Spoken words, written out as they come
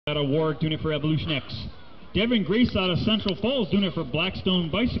out of Warwick doing it for Evolution X. Devin Grace out of Central Falls doing it for Blackstone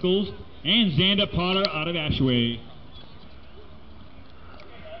Bicycles. And Xander Potter out of Ashway.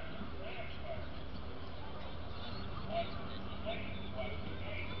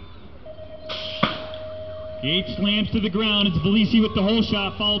 Gate slams to the ground. It's Valisi with the hole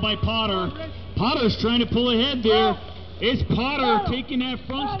shot, followed by Potter. Potter's trying to pull ahead there. It's Potter taking that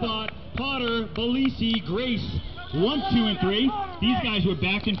front spot. Potter, Valisi, Grace. 1, 2, and 3. These guys were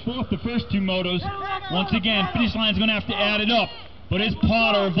back and forth the first two motos. Once again, finish line's going to have to add it up. But it's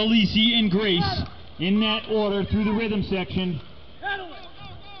Potter, Valisi, and Grace in that order through the rhythm section.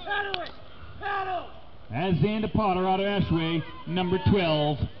 As Xander Potter out of Ashway, number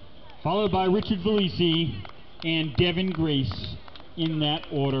 12. Followed by Richard Valisi and Devin Grace in that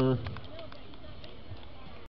order.